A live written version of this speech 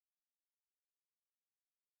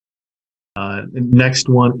Next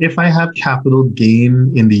one, if I have capital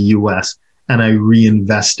gain in the US and I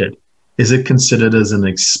reinvest it, is it considered as an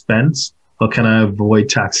expense, or can I avoid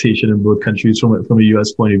taxation in both countries from a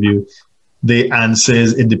US point of view? The answer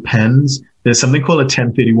is it depends. There's something called a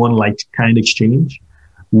 1031 like-kind exchange,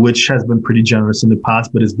 which has been pretty generous in the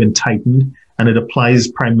past, but has been tightened, and it applies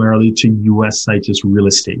primarily to US sites as real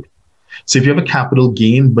estate. So if you have a capital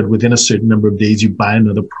gain, but within a certain number of days you buy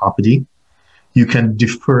another property, you can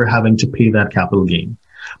defer having to pay that capital gain.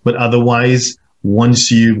 But otherwise, once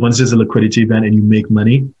there's a liquidity event and you make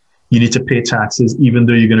money, you need to pay taxes, even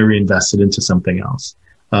though you're going to reinvest it into something else.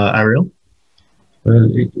 Ariel? Well,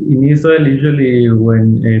 in Israel, usually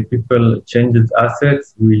when people change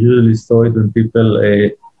assets, we usually saw it when people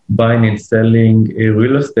buying and selling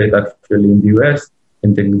real estate actually in the US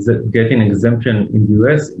and getting exemption in the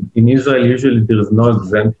US. In Israel, usually there is no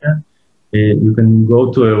exemption. You can go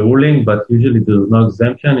to a ruling, but usually there is no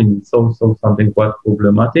exemption, and it's also something quite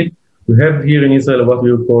problematic. We have here in Israel what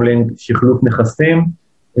we are calling shichluf nechasim,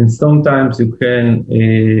 and sometimes you can,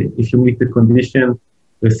 if you meet the condition,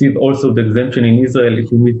 receive also the exemption in Israel if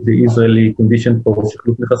you meet the Israeli condition for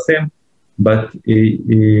shichluf nechasim. But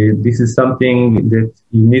this is something that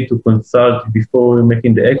you need to consult before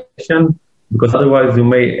making the action, because otherwise you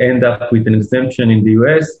may end up with an exemption in the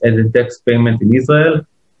US and a tax payment in Israel.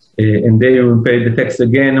 And then you will pay the tax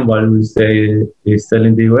again while we say sell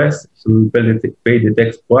in the US. So we pay the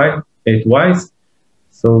tax twice.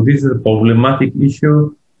 So this is a problematic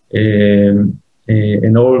issue, and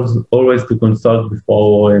always to consult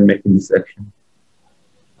before making this action.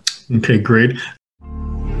 Okay, great.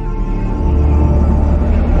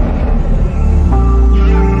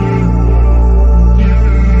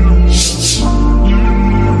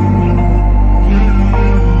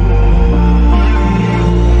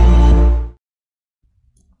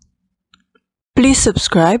 Please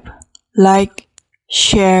subscribe, like,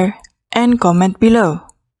 share, and comment below.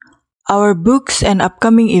 Our books and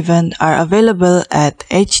upcoming events are available at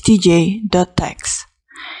htj.tax.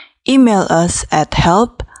 Email us at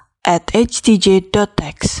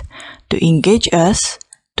help@htj.tax to engage us,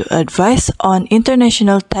 to advise on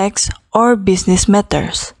international tax or business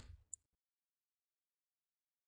matters.